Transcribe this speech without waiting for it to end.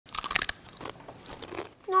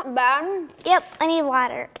Not bad. Yep, I need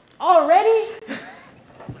water. Already?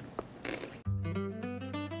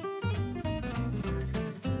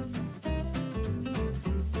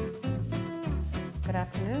 Good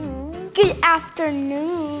afternoon. Good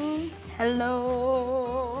afternoon.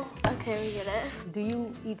 Hello. Okay, we get it. Do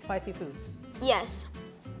you eat spicy foods? Yes.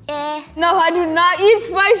 Eh. No, I do not eat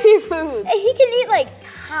spicy food. He can eat like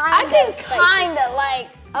I can kinda like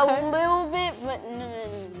a Okay. little bit, but no.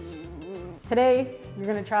 Today, you're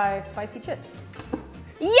gonna try spicy chips.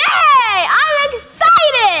 Yay! I'm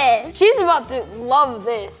excited! She's about to love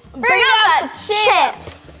this. Bring out the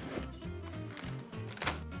chips.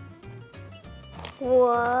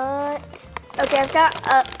 What? Okay, I've got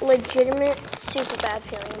a legitimate super bad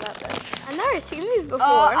feeling about this. I've never seen these before.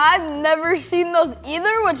 I've never seen those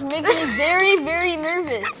either, which makes me very, very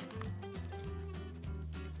nervous.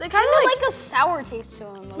 They kind of like a sour taste to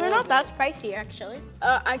them. They're not that spicy, actually.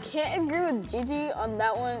 I can't agree with Gigi on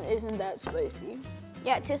that one. Isn't that spicy?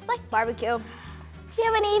 Yeah, it tastes like barbecue. You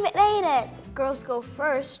haven't even ate it. Girls go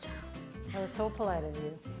first. That was so polite of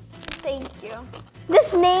you. Thank you.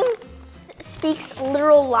 This name speaks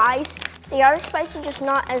literal lies. They are spicy, just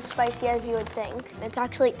not as spicy as you would think. It's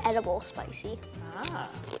actually edible spicy. Ah.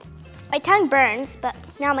 My tongue burns, but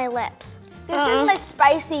now my lips. This is my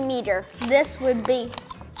spicy meter. This would be.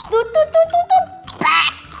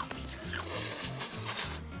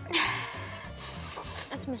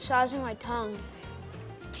 It's massaging my tongue.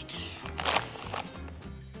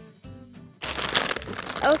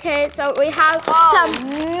 Okay, so we have some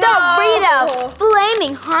no. Dorito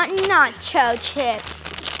flaming hot nacho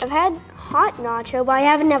chips. I've had hot nacho, but I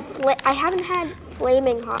haven't had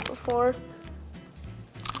flaming hot before.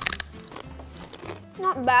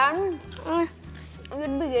 Not bad. I'm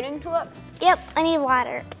gonna be getting to it. Yep, I need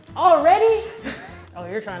water. Already? Oh,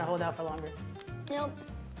 you're trying to hold out for longer. Nope.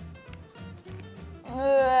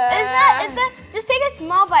 Just take a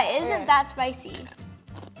small bite. It isn't that spicy.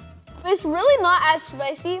 It's really not as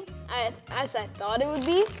spicy as I thought it would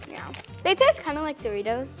be. Yeah. They taste kind of like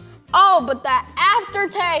Doritos. Oh, but that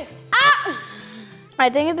aftertaste. Ah! I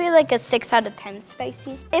think it'd be like a 6 out of 10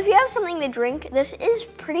 spicy. If you have something to drink, this is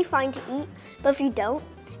pretty fine to eat, but if you don't,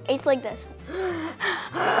 it's like this.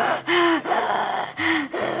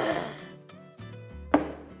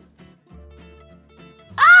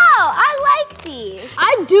 Oh, I like these.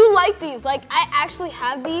 I do like these. Like, I actually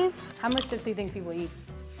have these. How much chips do you think people eat?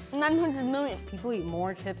 900 million. People eat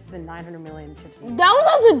more chips than 900 million chips a year. That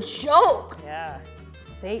was as a joke. Yeah.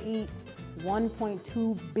 They eat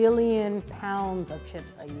 1.2 billion pounds of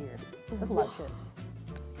chips a year. That's a lot of chips.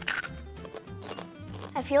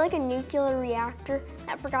 I feel like a nuclear reactor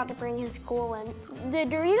that forgot to bring his cool in. The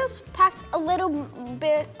Doritos packed a little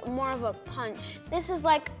bit more of a punch. This is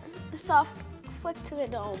like a soft flick to the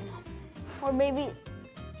dome. Or maybe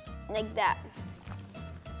like that.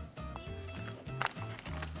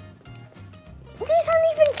 These aren't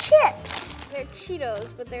even chips. They're Cheetos,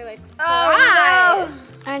 but they're like fries.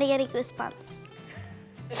 I'm already getting goosebumps.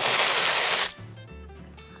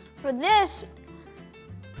 For this,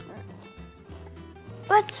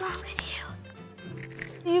 What's wrong with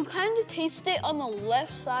you? you kind of taste it on the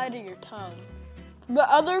left side of your tongue. But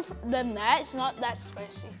other than that, it's not that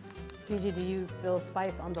spicy. Gigi, do you feel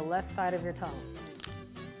spice on the left side of your tongue?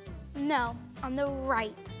 No, on the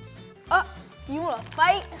right. Oh, you want to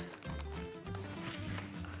fight?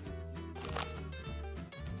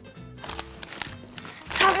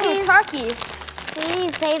 Takis.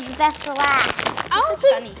 Please save the best for last. I don't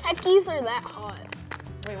think techies are that hot.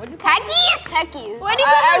 Wait, what did you call them? Techies? Why do you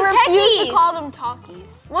call them I refuse techies? to call them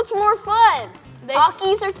talkies. What's more fun?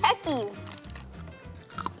 Talkies or techies?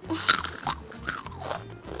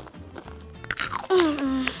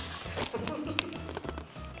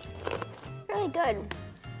 Really good.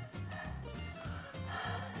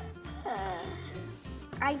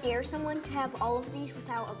 I dare someone to have all of these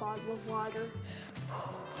without a bottle of water.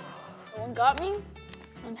 No one got me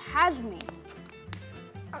and has me.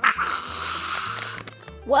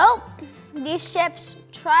 Well, these chips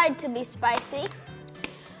tried to be spicy,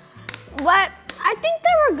 but I think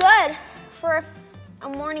they were good for a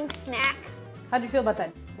morning snack. How'd you feel about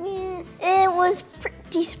that? It was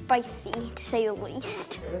pretty spicy, to say the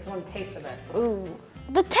least. Which one tastes the best? Ooh,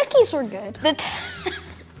 the techies were good.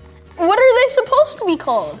 What are they supposed to be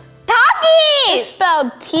called? Takis! It's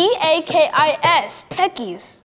spelled T-A-K-I-S, techies.